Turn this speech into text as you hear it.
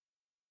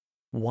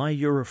Why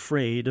You're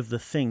Afraid of the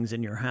Things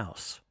in Your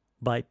House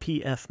by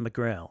P.F.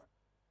 McGrail.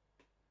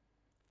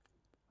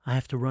 I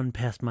have to run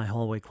past my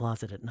hallway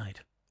closet at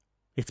night.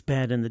 It's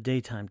bad in the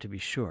daytime, to be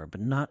sure, but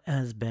not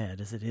as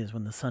bad as it is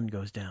when the sun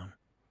goes down.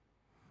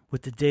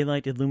 With the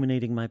daylight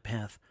illuminating my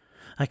path,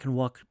 I can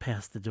walk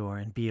past the door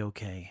and be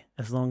okay,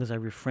 as long as I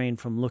refrain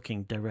from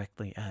looking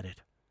directly at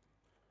it.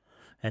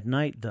 At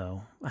night,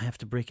 though, I have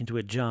to break into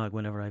a jog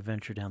whenever I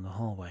venture down the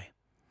hallway.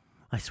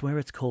 I swear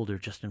it's colder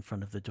just in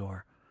front of the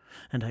door,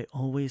 and I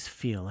always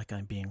feel like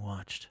I'm being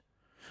watched.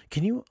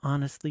 Can you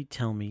honestly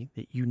tell me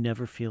that you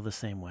never feel the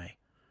same way?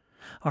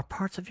 Are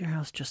parts of your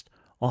house just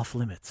off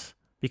limits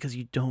because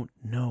you don't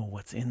know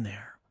what's in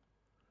there?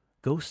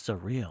 Ghosts are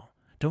real.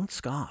 Don't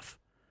scoff.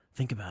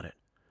 Think about it.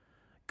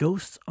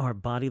 Ghosts are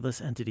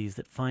bodiless entities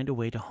that find a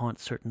way to haunt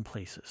certain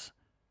places.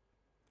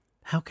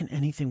 How can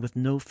anything with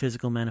no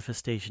physical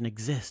manifestation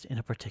exist in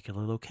a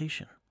particular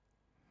location?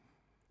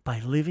 By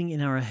living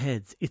in our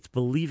heads, it's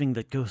believing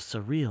that ghosts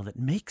are real that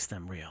makes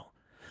them real.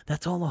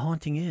 That's all a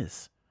haunting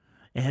is.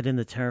 Add in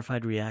the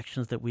terrified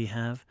reactions that we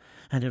have,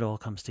 and it all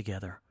comes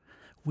together.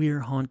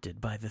 We're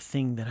haunted by the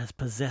thing that has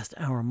possessed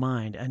our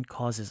mind and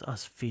causes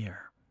us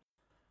fear.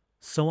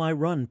 So I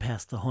run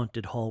past the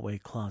haunted hallway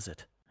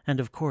closet, and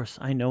of course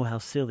I know how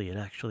silly it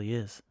actually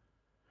is.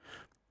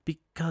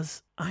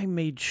 Because I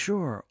made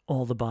sure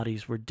all the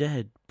bodies were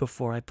dead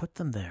before I put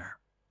them there.